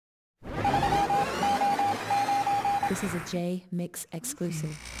This is a Jmix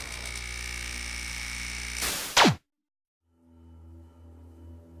exclusive.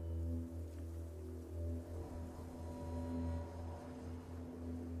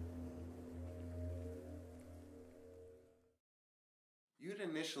 You'd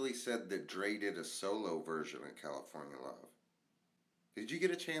initially said that Dre did a solo version of California Love. Did you get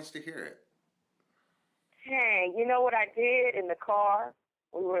a chance to hear it? Hey, you know what I did in the car?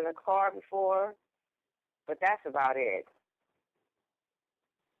 We were in the car before, but that's about it.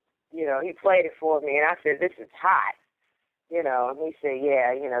 You know, he played it for me, and I said, this is hot. You know, and he said,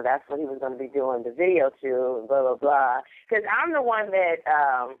 yeah, you know, that's what he was going to be doing the video to, and blah, blah, blah. Because I'm the one that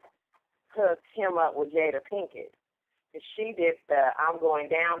hooked him up with Jada Pinkett. Because she did the I'm Going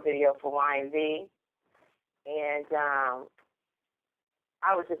Down video for Y&V. And I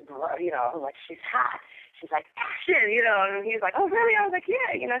was just, you know, I'm like, she's hot. She's like, action, you know. And he was like, oh, really? I was like,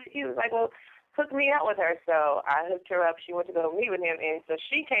 yeah. You know, he was like, well, hook me up with her. So I hooked her up. She went to go meet with him. And so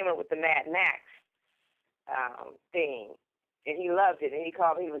she came up with the Mad Max thing. And he loved it. And he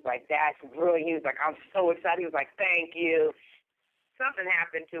called me. He was like, that's brilliant. He was like, I'm so excited. He was like, thank you. Something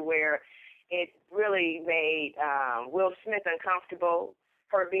happened to where it really made Will Smith uncomfortable,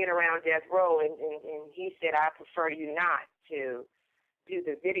 her being around Death Row. And he said, I prefer you not to do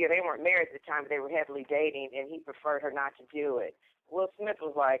the video. They weren't married at the time, but they were heavily dating, and he preferred her not to do it. Will Smith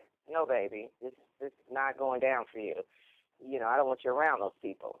was like, no, baby, this is not going down for you. You know, I don't want you around those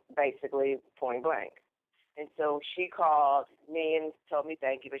people, basically, point blank. And so she called me and told me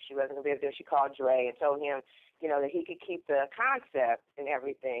thank you, but she wasn't going to be able to do it. She called Dre and told him, you know, that he could keep the concept and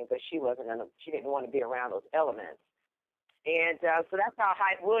everything, but she didn't want to be around those elements. And so that's how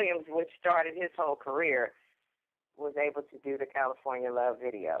Hype Williams, which started his whole career, was able to do the California Love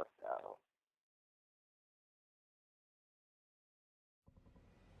video. So